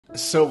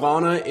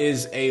Solana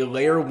is a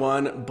layer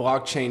 1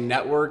 blockchain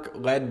network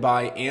led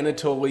by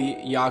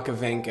Anatoly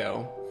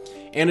Yakovenko.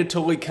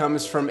 Anatoly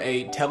comes from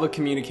a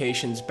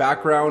telecommunications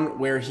background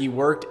where he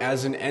worked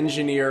as an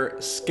engineer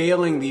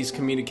scaling these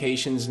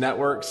communications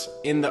networks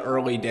in the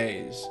early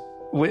days.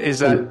 Is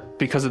that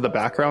because of the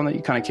background that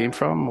you kind of came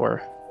from,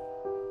 or?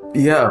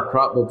 Yeah,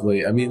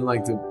 probably. I mean,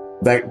 like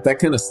that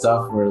kind of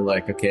stuff where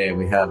like, okay,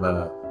 we have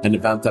an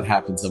event that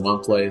happens in one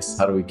place.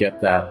 How do we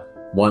get that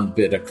one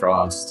bit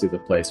across to the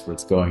place where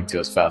it's going to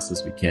as fast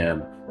as we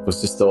can?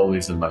 Was just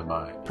always in my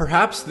mind.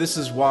 Perhaps this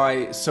is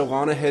why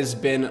Solana has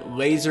been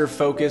laser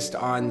focused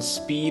on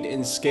speed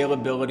and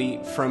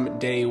scalability from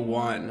day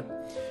one.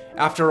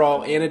 After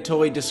all,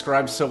 Anatoly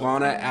describes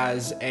Solana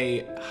as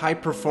a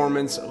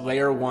high-performance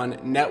layer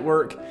 1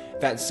 network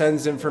that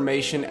sends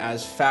information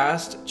as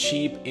fast,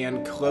 cheap,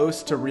 and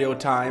close to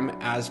real-time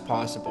as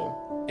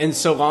possible. And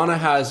Solana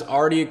has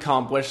already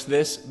accomplished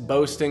this,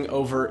 boasting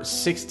over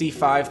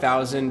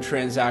 65,000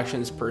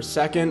 transactions per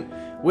second,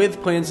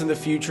 with plans in the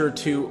future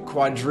to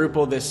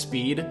quadruple this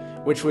speed,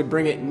 which would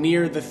bring it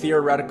near the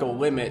theoretical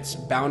limits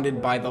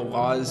bounded by the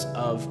laws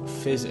of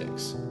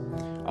physics.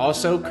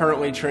 Also,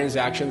 currently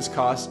transactions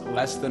cost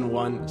less than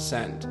 1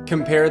 cent.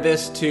 Compare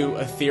this to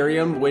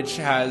Ethereum, which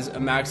has a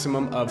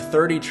maximum of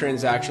 30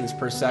 transactions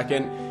per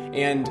second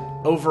and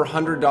over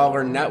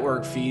 $100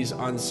 network fees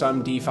on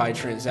some DeFi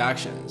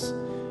transactions.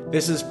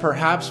 This is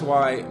perhaps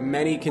why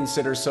many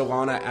consider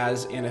Solana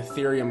as an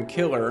Ethereum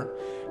killer.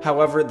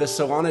 However, the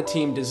Solana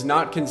team does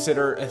not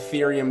consider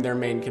Ethereum their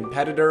main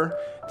competitor.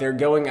 They're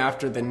going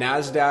after the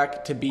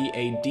Nasdaq to be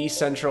a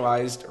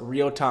decentralized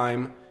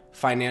real-time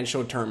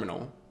financial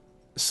terminal.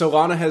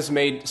 Solana has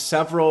made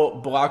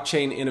several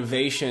blockchain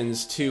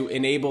innovations to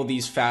enable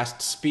these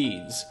fast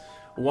speeds.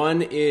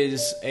 One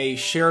is a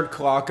shared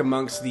clock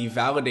amongst the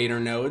validator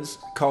nodes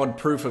called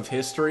proof of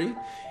history,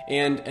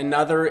 and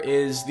another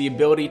is the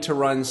ability to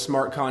run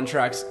smart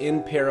contracts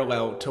in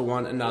parallel to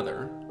one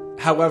another.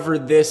 However,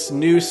 this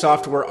new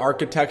software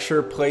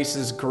architecture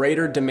places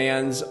greater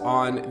demands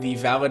on the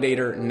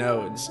validator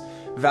nodes.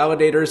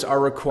 Validators are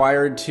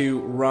required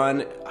to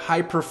run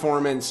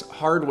high-performance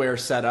hardware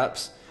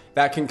setups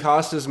that can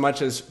cost as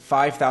much as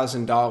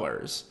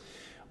 $5,000.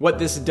 What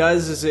this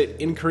does is it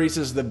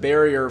increases the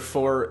barrier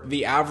for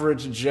the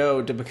average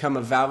Joe to become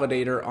a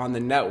validator on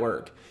the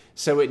network,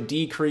 so it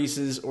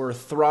decreases or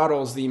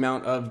throttles the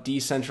amount of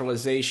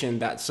decentralization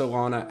that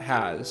Solana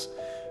has.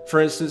 For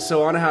instance,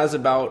 Solana has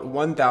about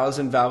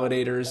 1,000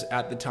 validators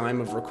at the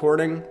time of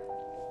recording,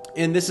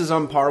 and this is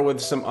on par with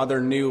some other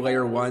new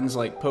layer 1s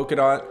like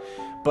Polkadot,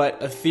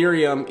 but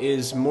Ethereum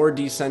is more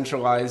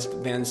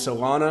decentralized than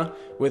Solana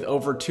with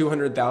over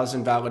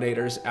 200,000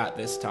 validators at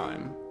this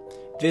time.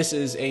 This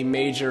is a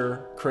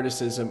major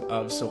criticism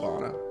of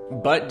Solana.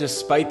 But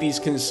despite these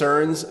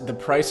concerns, the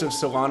price of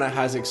Solana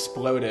has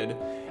exploded.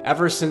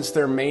 Ever since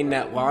their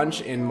mainnet launch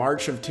in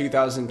March of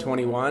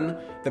 2021,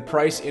 the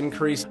price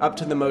increased up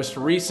to the most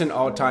recent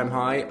all-time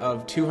high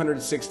of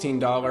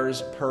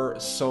 $216 per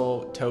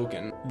SOL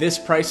token. This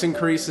price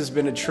increase has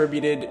been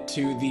attributed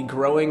to the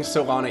growing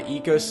Solana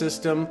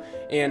ecosystem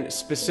and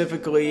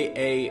specifically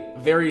a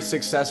very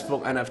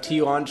successful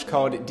NFT launch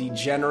called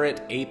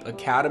Degenerate Ape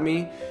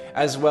Academy,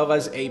 as well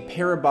as a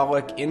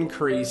parabolic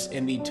increase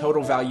in the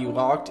total value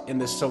locked in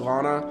the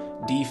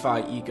Solana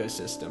DeFi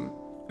ecosystem.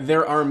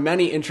 There are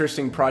many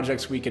interesting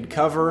projects we could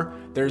cover.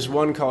 There's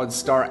one called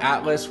Star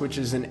Atlas, which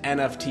is an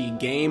NFT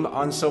game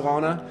on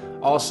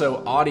Solana.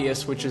 Also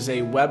Audius, which is a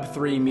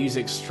Web3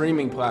 music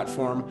streaming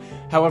platform.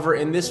 However,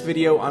 in this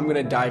video, I'm going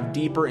to dive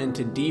deeper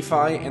into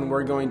DeFi, and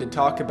we're going to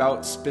talk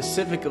about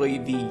specifically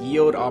the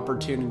yield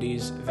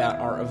opportunities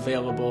that are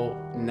available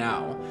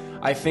now.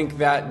 I think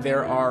that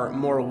there are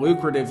more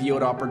lucrative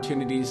yield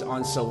opportunities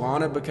on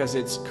Solana because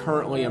it's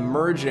currently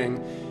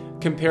emerging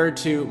compared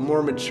to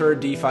more mature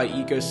DeFi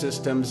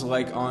ecosystems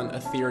like on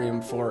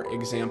Ethereum, for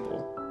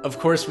example. Of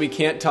course, we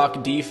can't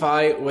talk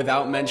DeFi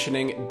without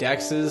mentioning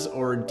DEXs,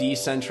 or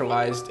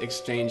decentralized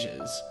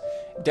exchanges.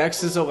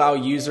 DEXs allow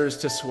users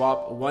to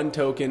swap one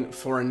token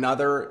for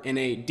another in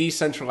a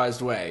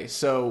decentralized way,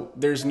 so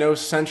there's no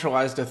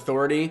centralized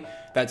authority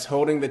that's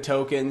holding the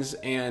tokens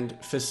and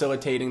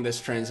facilitating this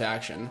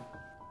transaction.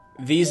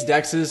 These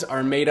DEXs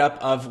are made up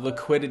of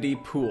liquidity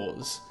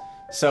pools.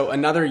 So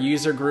another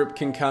user group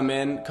can come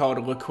in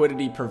called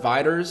liquidity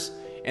providers,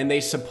 and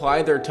they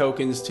supply their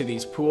tokens to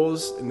these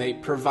pools, and they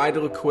provide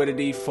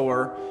liquidity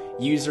for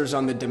users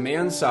on the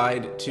demand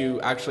side to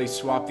actually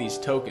swap these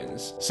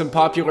tokens. Some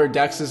popular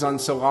DEXs on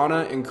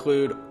Solana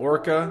include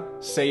Orca,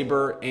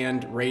 Saber,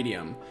 and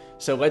Radium.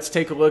 So let's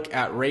take a look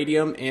at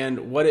Radium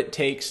and what it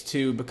takes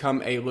to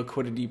become a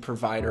liquidity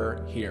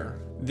provider here.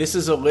 This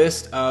is a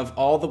list of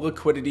all the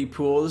liquidity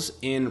pools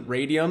in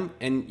Radium,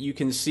 and you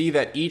can see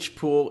that each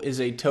pool is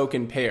a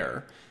token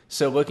pair.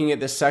 So looking at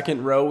the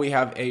second row, we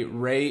have a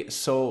Ray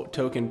Sol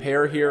token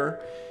pair here.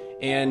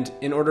 And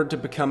in order to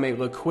become a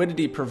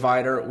liquidity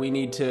provider, we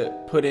need to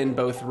put in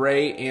both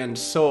Ray and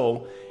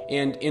Sol.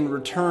 And in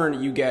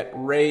return, you get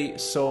Ray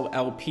Sol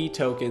LP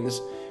tokens,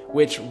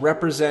 which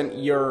represent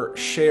your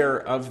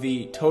share of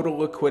the total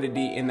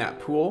liquidity in that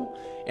pool,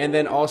 and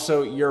then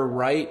also your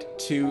right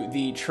to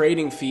the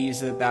trading fees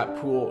that that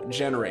pool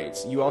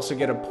generates. You also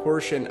get a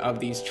portion of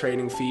these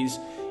trading fees,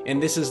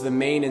 and this is the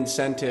main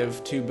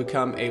incentive to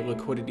become a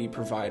liquidity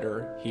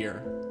provider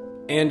here.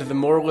 And the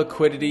more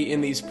liquidity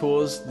in these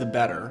pools, the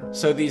better.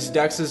 So these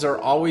DEXs are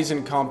always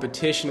in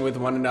competition with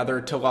one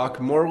another to lock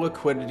more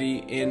liquidity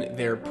in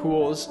their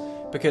pools,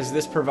 because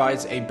this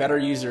provides a better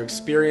user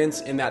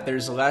experience in that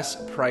there's less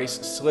price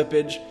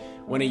slippage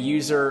when a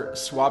user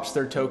swaps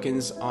their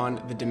tokens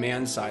on the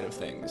demand side of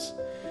things.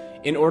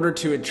 In order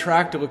to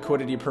attract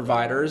liquidity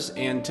providers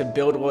and to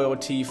build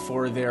loyalty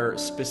for their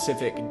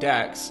specific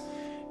DEX,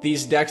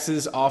 these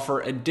DEXs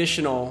offer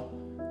additional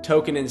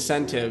token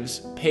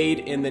incentives paid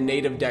in the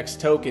native DEX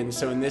token,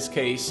 so in this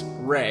case,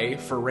 Ray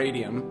for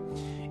Radium,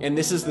 and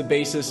this is the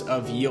basis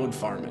of yield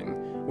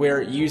farming,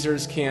 where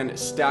users can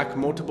stack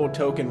multiple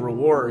token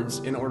rewards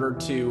in order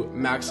to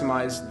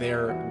maximize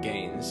their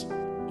gains.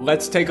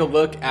 Let's take a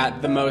look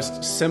at the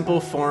most simple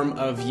form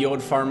of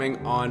yield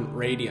farming on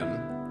Radium.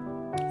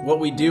 What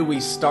we do, we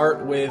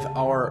start with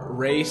our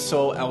Ray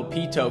Sol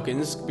LP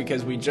tokens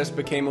because we just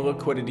became a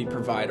liquidity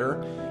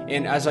provider.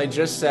 And as I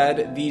just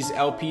said, these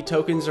LP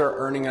tokens are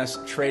earning us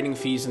trading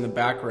fees in the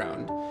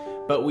background.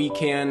 But we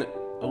can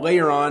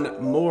layer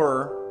on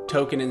more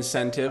token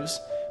incentives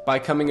by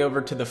coming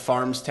over to the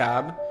Farms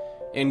tab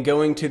and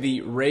going to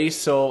the Ray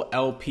Sol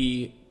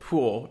LP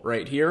pool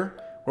right here,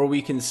 where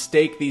we can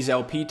stake these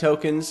LP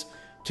tokens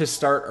to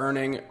start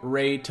earning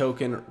Ray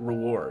token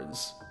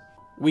rewards.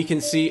 We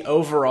can see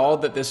overall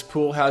that this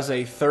pool has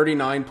a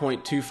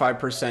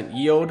 39.25%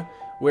 yield,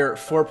 where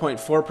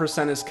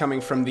 4.4% is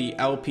coming from the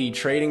LP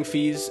trading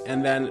fees,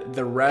 and then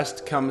the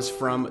rest comes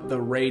from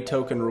the Ray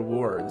token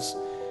rewards.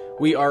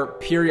 We are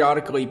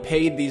periodically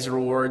paid these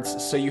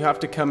rewards, so you have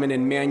to come in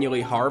and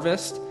manually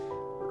harvest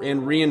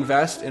and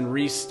reinvest and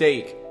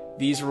restake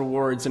these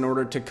rewards in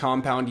order to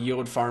compound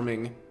yield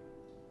farming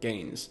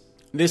gains.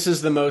 This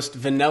is the most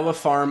vanilla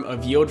farm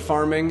of yield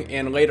farming,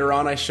 and later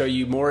on I show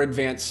you more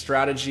advanced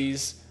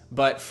strategies.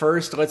 But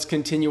first, let's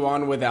continue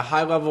on with a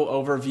high-level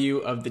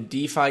overview of the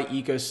DeFi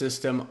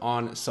ecosystem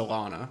on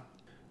Solana.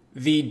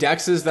 The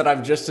DEXs that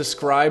I've just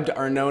described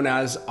are known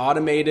as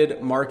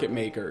automated market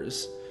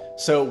makers.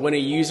 So when a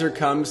user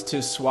comes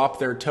to swap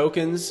their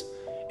tokens,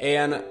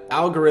 an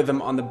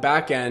algorithm on the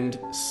back end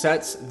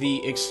sets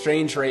the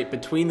exchange rate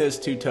between those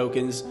two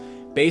tokens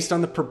based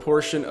on the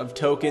proportion of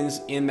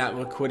tokens in that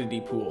liquidity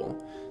pool.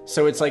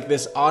 So it's like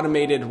this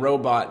automated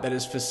robot that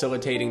is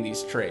facilitating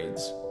these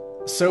trades.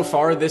 So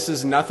far, this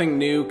is nothing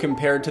new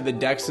compared to the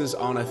DEXs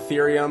on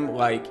Ethereum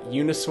like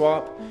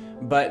Uniswap,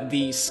 but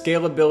the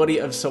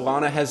scalability of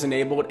Solana has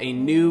enabled a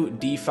new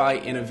DeFi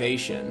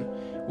innovation.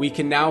 We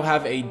can now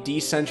have a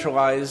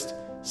decentralized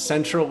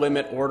central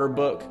limit order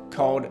book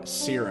called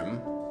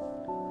Serum.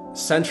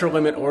 Central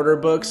limit order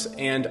books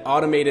and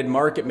automated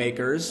market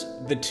makers,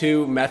 the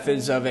two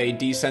methods of a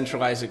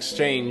decentralized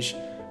exchange,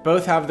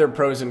 both have their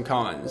pros and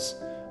cons,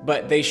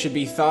 but they should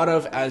be thought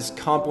of as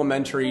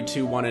complementary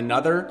to one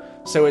another,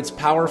 so it's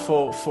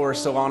powerful for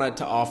Solana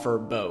to offer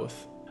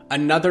both.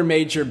 Another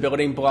major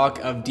building block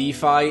of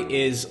DeFi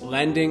is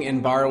lending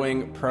and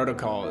borrowing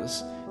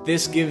protocols.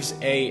 This gives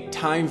a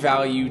time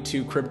value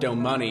to crypto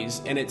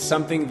monies, and it's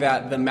something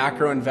that the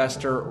macro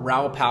investor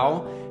Raoul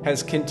Pal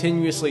has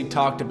continuously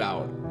talked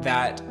about,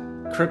 that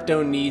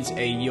crypto needs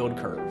a yield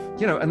curve.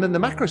 And then the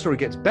macro story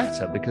gets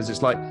better because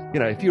it's like,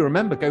 if you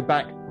remember, go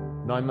back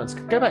 9 months,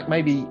 go back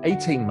maybe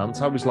 18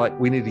 months, I was like,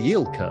 we need a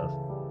yield curve.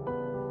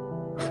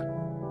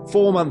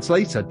 4 months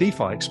later,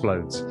 DeFi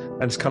explodes,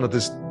 and it's kind of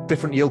this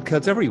different yield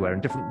curves everywhere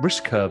and different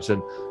risk curves.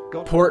 And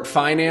Port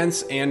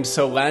Finance and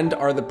Solend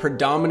are the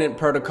predominant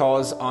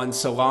protocols on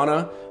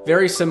Solana,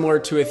 very similar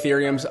to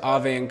Ethereum's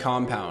Aave and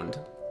Compound.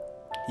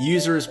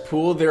 Users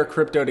pool their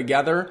crypto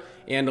together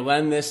and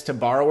lend this to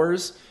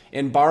borrowers,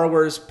 and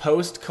borrowers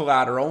post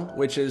collateral,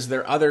 which is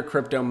their other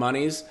crypto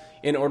monies,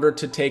 in order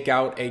to take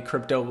out a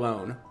crypto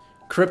loan.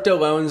 Crypto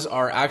loans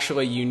are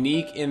actually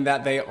unique in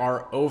that they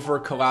are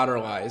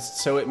over-collateralized,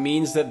 so it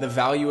means that the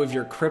value of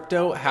your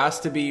crypto has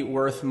to be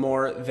worth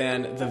more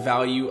than the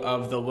value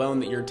of the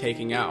loan that you're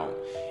taking out.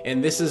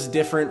 And this is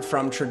different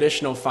from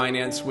traditional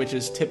finance, which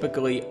is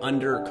typically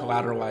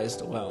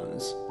under-collateralized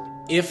loans.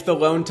 If the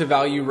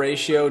loan-to-value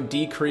ratio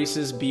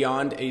decreases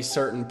beyond a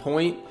certain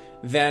point,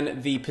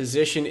 then the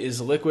position is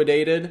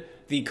liquidated,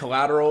 the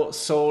collateral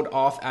sold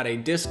off at a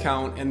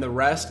discount, and the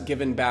rest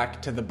given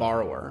back to the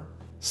borrower.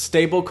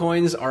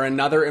 Stablecoins are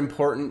another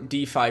important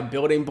DeFi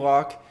building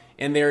block,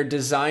 and they're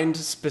designed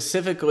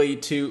specifically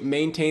to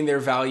maintain their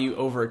value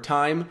over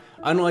time,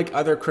 unlike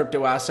other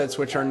crypto assets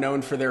which are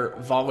known for their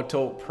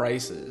volatile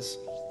prices.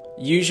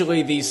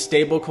 Usually these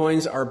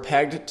stablecoins are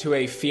pegged to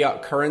a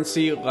fiat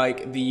currency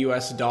like the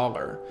US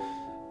dollar.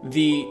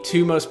 The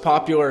two most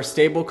popular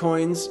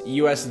stablecoins,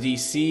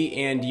 USDC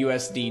and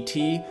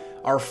USDT,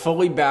 are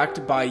fully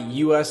backed by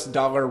US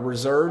dollar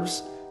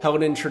reserves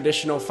held in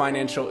traditional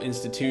financial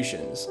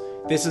institutions.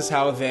 This is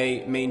how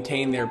they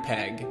maintain their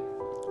peg.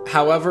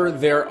 However,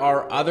 there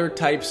are other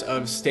types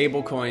of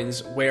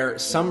stablecoins where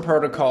some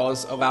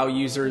protocols allow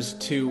users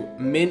to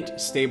mint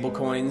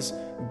stablecoins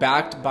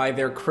backed by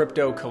their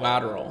crypto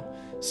collateral.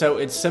 So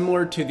it's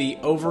similar to the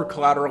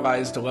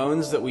over-collateralized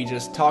loans that we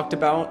just talked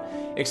about,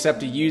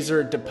 except a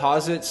user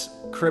deposits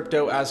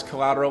crypto as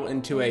collateral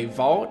into a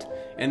vault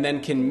and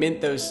then can mint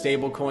those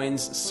stablecoins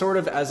sort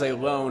of as a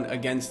loan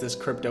against this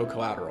crypto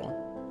collateral.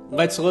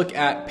 Let's look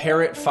at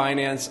Parrot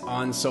Finance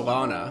on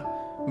Solana.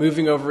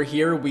 Moving over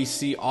here, we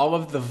see all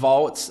of the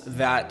vaults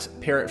that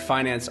Parrot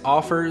Finance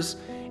offers,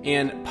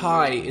 and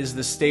Pi is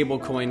the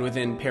stablecoin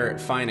within Parrot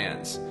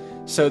Finance.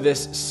 So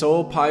this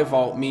Sol Pi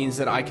vault means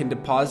that I can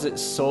deposit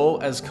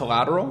Sol as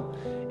collateral,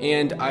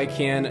 and I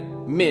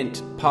can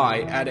mint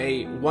Pi at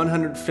a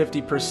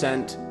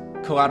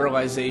 150%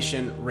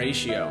 collateralization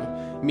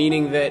ratio,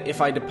 meaning that if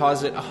I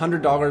deposit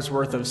 $100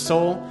 worth of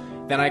Sol,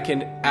 then I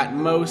can at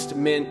most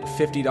mint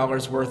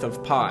 $50 worth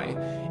of Pi.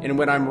 And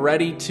when I'm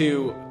ready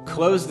to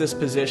close this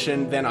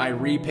position, then I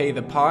repay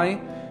the Pi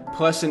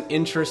plus an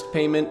interest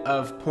payment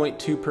of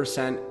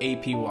 0.2%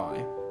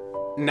 APY.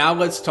 Now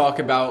let's talk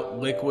about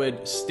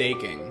liquid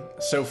staking.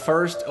 So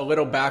first, a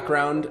little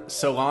background.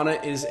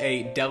 Solana is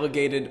a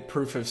delegated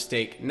proof of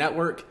stake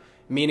network,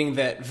 meaning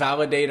that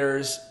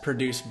validators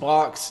produce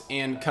blocks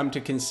and come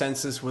to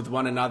consensus with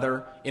one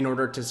another in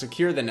order to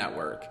secure the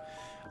network.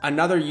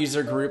 Another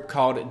user group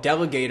called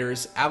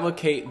delegators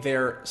allocate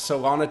their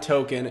Solana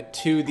token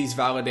to these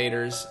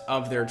validators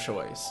of their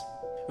choice.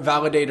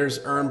 Validators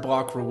earn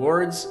block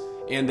rewards,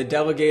 and the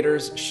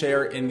delegators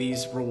share in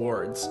these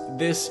rewards.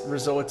 This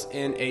results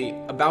in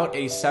about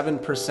a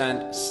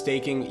 7%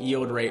 staking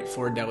yield rate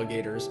for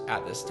delegators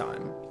at this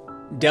time.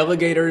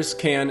 Delegators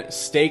can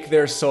stake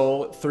their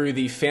Sol through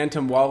the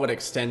Phantom Wallet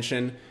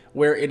extension,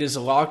 where it is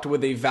locked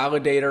with a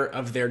validator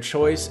of their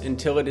choice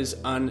until it is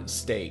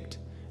unstaked.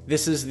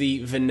 This is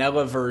the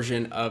vanilla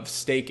version of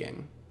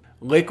staking.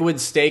 Liquid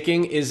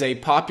staking is a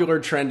popular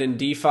trend in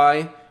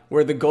DeFi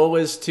where the goal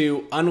is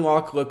to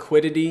unlock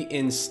liquidity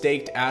in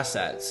staked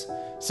assets.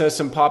 So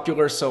some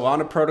popular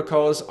Solana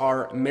protocols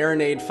are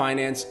Marinade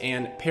Finance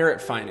and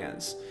Parrot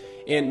Finance.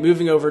 And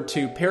moving over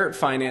to Parrot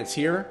Finance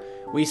here,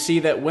 we see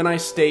that when I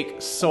stake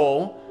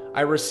Sol,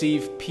 I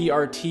receive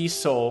PRT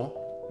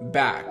Sol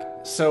back.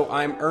 So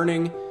I'm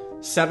earning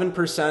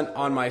 7%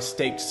 on my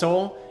staked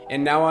Sol,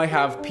 and now I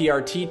have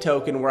PRT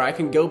token where I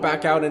can go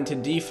back out into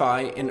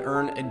DeFi and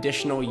earn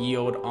additional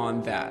yield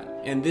on that.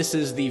 And this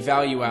is the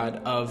value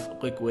add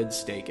of liquid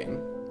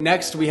staking.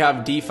 Next, we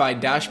have DeFi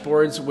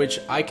dashboards, which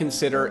I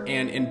consider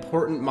an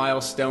important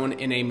milestone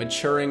in a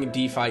maturing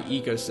DeFi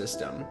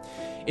ecosystem.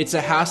 It's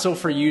a hassle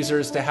for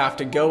users to have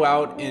to go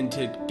out and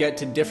to get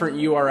to different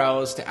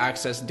URLs to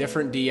access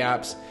different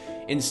dApps.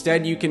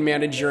 Instead, you can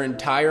manage your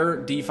entire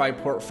DeFi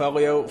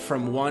portfolio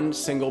from one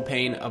single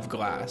pane of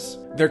glass.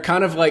 They're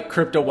kind of like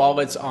crypto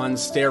wallets on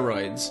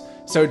steroids.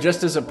 So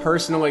just as a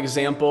personal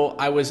example,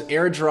 I was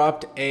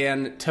airdropped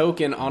a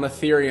token on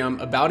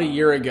Ethereum about a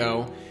year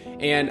ago,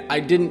 and I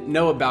didn't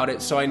know about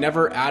it, so I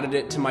never added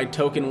it to my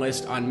token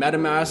list on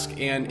MetaMask,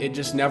 and it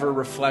just never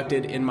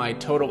reflected in my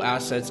total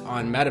assets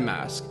on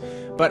MetaMask.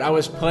 But I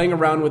was playing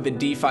around with the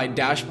DeFi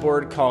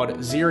dashboard called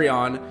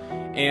Zerion,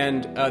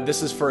 and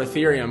this is for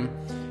Ethereum,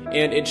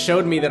 and it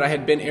showed me that I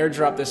had been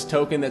airdropped this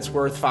token that's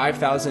worth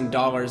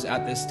 $5,000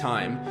 at this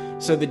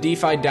time. So the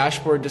DeFi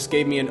dashboard just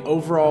gave me an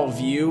overall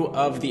view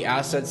of the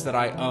assets that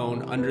I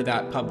own under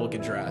that public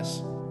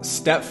address.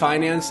 Step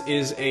Finance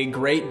is a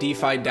great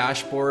DeFi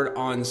dashboard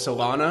on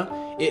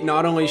Solana. It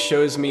not only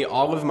shows me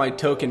all of my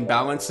token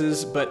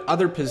balances, but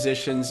other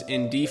positions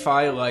in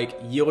DeFi like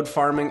yield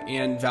farming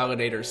and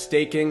validator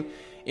staking.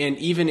 And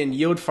even in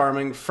yield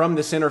farming, from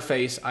this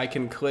interface, I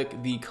can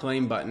click the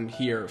claim button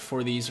here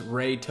for these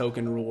Ray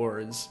token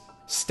rewards.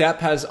 Step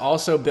has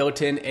also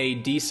built in a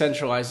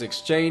decentralized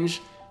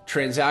exchange,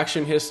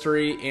 transaction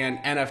history, and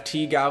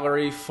NFT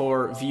gallery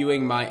for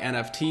viewing my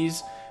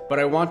NFTs. But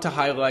I want to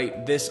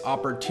highlight this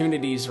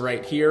opportunities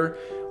right here,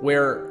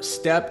 where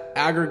Step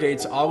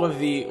aggregates all of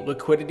the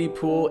liquidity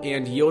pool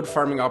and yield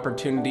farming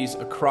opportunities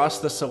across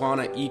the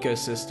Solana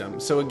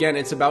ecosystem. So again,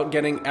 it's about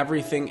getting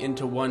everything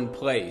into one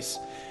place.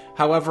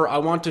 However, I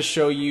want to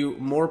show you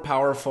more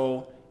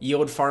powerful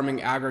yield farming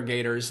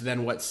aggregators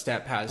than what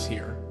Step has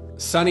here.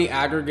 Sunny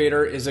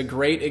Aggregator is a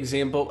great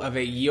example of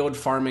a yield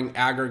farming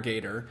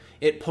aggregator.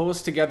 It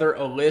pulls together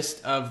a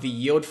list of the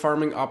yield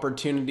farming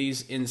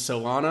opportunities in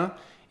Solana,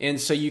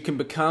 and so you can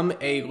become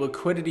a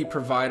liquidity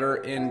provider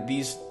in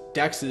these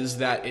DEXs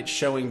that it's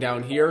showing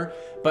down here.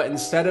 But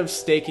instead of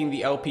staking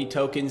the LP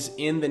tokens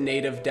in the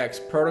native DEX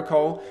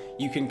protocol,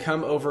 you can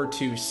come over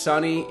to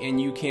Sunny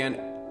and you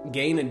can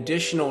gain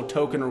additional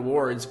token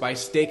rewards by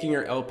staking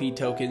your LP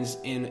tokens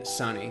in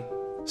Sunny.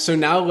 So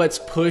now let's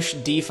push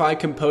DeFi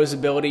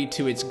composability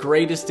to its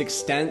greatest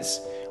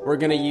extents. We're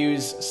going to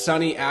use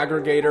Sunny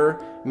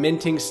Aggregator,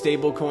 minting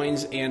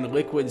stablecoins, and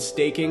liquid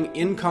staking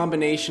in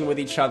combination with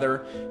each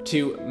other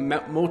to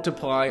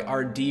multiply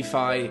our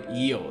DeFi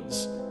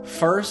yields.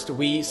 First,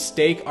 we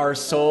stake our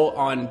SOL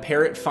on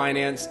Parrot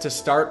Finance to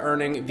start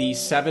earning the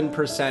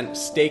 7%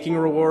 staking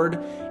reward,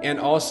 and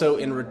also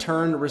in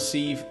return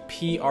receive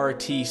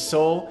PRT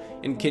SOL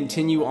and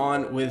continue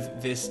on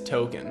with this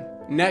token.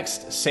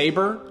 Next,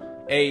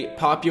 Saber, a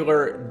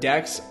popular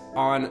DEX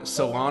on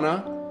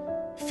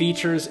Solana,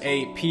 features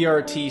a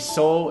PRT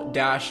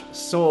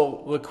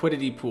SOL-SOL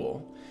liquidity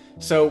pool.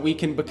 So we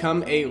can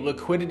become a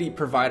liquidity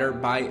provider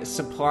by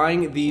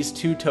supplying these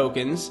two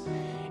tokens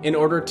in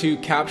order to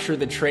capture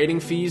the trading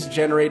fees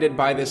generated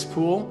by this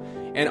pool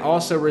and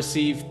also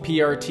receive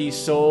PRT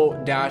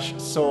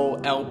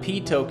SOL-SOL LP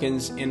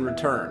tokens in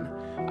return.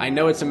 I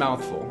know it's a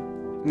mouthful.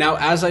 Now,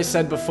 as I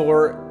said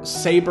before,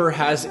 Saber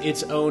has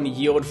its own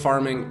yield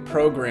farming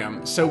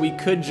program, so we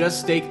could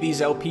just stake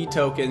these LP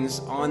tokens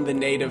on the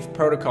native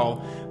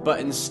protocol, but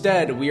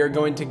instead we are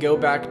going to go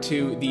back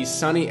to the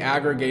Sunny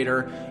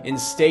aggregator and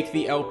stake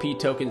the LP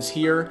tokens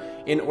here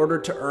in order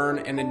to earn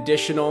an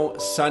additional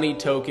Sunny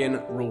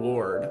token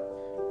reward.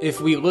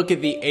 If we look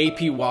at the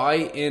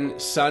APY in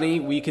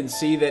Sunny, we can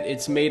see that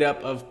it's made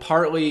up of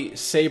partly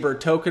Saber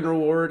token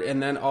reward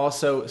and then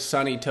also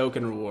Sunny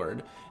token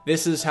reward.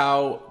 This is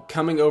how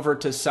coming over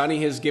to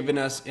Sunny has given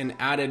us an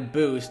added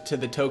boost to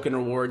the token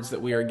rewards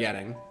that we are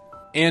getting.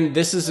 And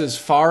this is as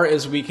far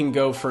as we can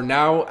go for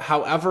now.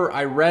 However,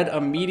 I read a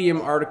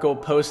Medium article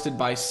posted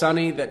by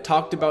Sunny that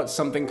talked about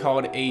something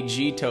called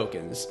AG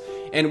tokens.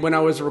 And when I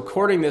was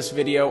recording this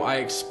video, I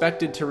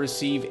expected to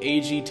receive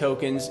AG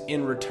tokens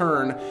in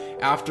return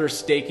after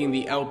staking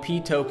the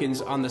LP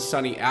tokens on the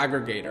Sunny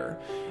aggregator.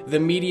 The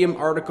Medium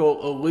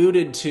article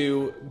alluded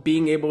to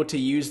being able to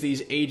use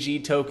these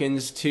AG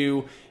tokens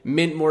to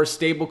mint more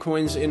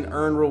stablecoins and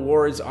earn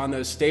rewards on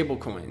those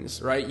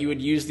stablecoins, right? You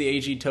would use the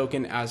AG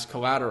token as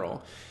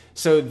collateral.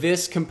 So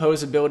this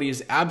composability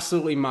is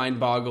absolutely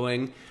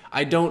mind-boggling.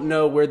 I don't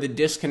know where the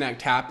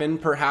disconnect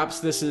happened.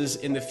 Perhaps this is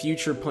in the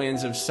future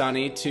plans of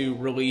Sunny to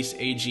release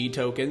AG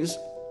tokens,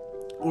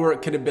 or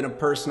it could have been a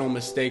personal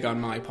mistake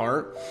on my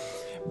part.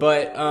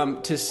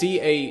 But to see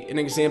an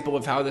example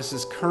of how this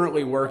is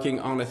currently working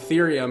on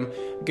Ethereum,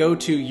 go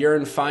to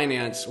Yearn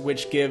Finance,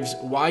 which gives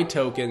Y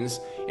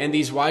tokens, and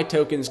these Y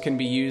tokens can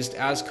be used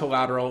as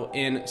collateral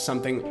in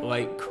something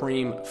like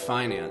Cream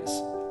Finance.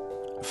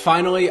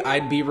 Finally,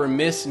 I'd be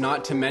remiss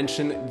not to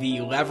mention the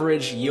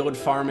leverage yield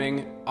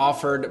farming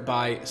offered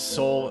by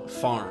Sol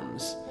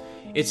Farms.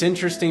 It's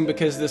interesting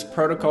because this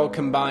protocol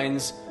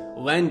combines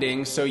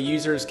lending, so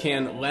users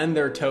can lend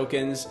their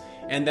tokens,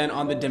 and then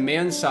on the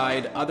demand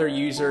side, other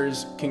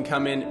users can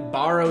come in,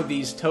 borrow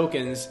these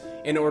tokens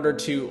in order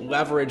to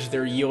leverage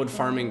their yield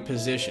farming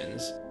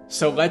positions.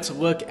 So let's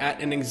look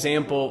at an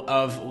example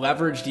of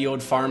leveraged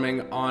yield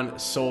farming on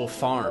Sol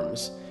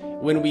Farms.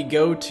 When we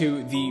go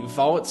to the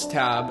Vaults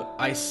tab,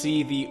 I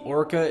see the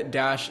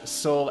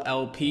Orca-Sol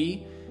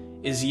LP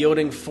is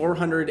yielding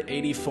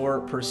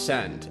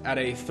 484% at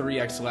a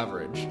 3x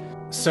leverage.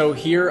 So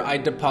here I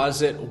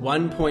deposit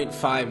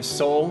 1.5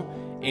 SOL,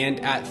 and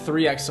at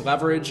 3x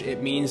leverage,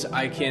 it means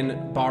I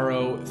can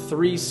borrow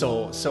 3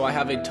 SOL. So I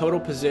have a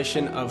total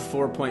position of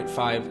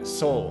 4.5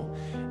 SOL.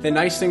 The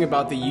nice thing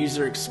about the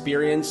user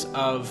experience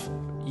of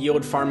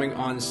yield farming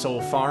on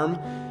Sol Farm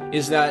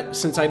is that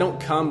since I don't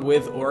come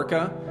with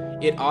Orca,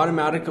 it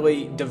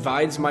automatically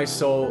divides my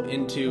SOL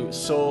into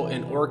SOL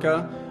and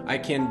Orca. I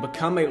can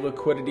become a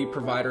liquidity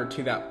provider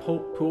to that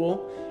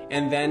pool,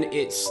 and then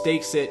it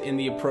stakes it in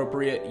the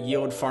appropriate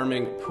yield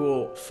farming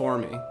pool for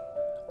me.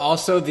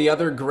 Also, the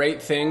other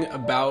great thing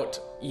about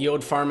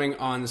yield farming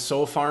on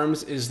Sol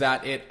Farms is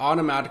that it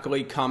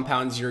automatically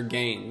compounds your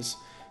gains.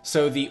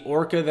 So the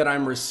Orca that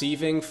I'm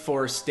receiving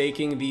for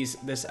staking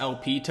this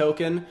LP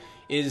token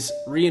is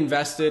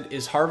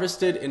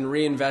harvested and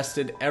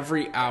reinvested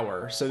every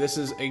hour. So this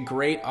is a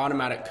great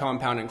automatic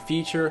compounding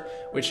feature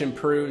which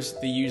improves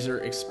the user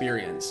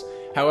experience.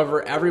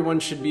 However, everyone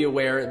should be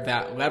aware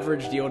that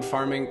leveraged yield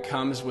farming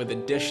comes with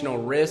additional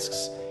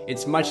risks.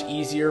 It's much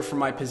easier for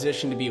my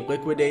position to be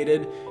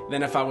liquidated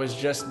than if I was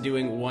just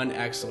doing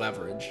 1x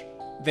leverage.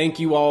 Thank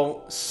you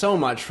all so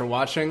much for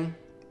watching,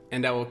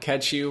 and I will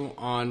catch you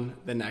on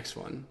the next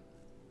one.